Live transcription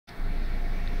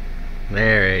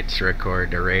There, it's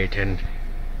rating.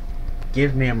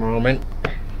 Give me a moment.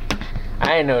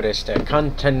 I noticed a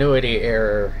continuity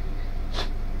error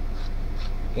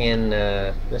in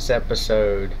this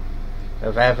episode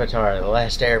of Avatar: The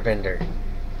Last Airbender.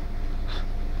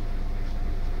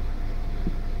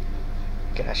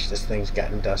 Gosh, this thing's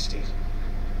gotten dusty.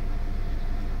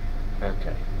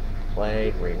 Okay.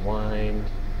 Play, rewind.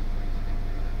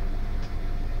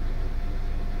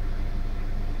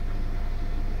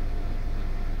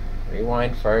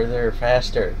 Rewind further,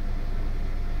 faster.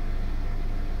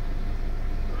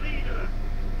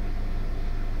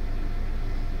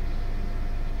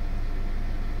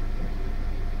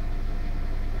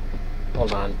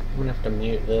 Hold on, I'm gonna have to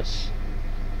mute this.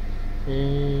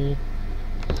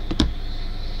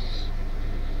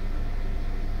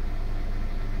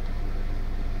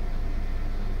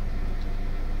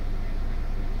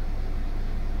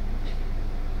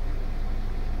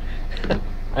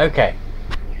 Okay.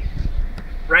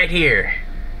 Right here.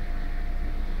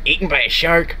 Eaten by a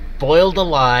shark, boiled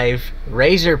alive,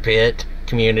 razor pit,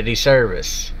 community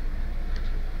service.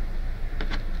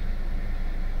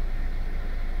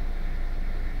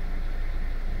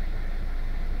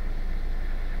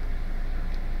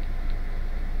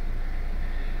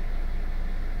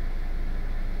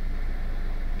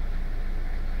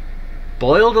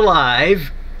 Boiled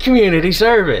alive, community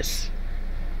service.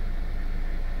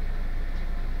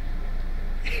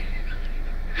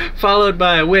 Followed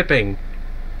by a whipping.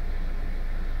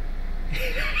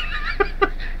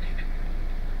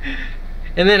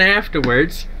 And then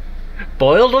afterwards,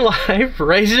 boiled alive,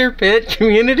 razor pit,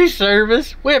 community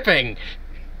service, whipping.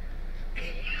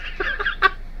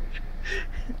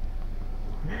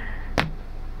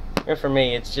 And for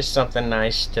me, it's just something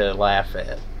nice to laugh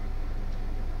at.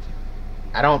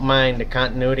 I don't mind the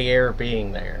continuity error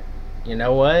being there. You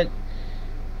know what?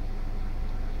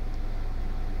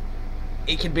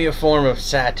 It could be a form of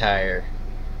satire.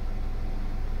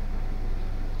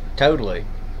 Totally.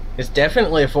 It's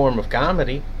definitely a form of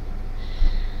comedy.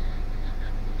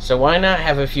 So why not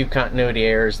have a few continuity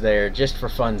errors there just for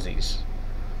funsies?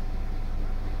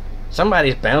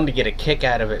 Somebody's bound to get a kick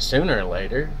out of it sooner or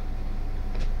later.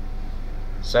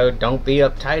 So don't be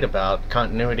uptight about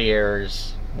continuity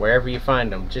errors wherever you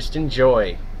find them. Just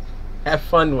enjoy. Have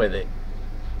fun with it.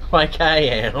 Like I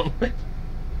am.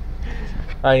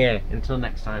 Oh yeah, until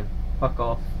next time. Fuck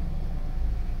off.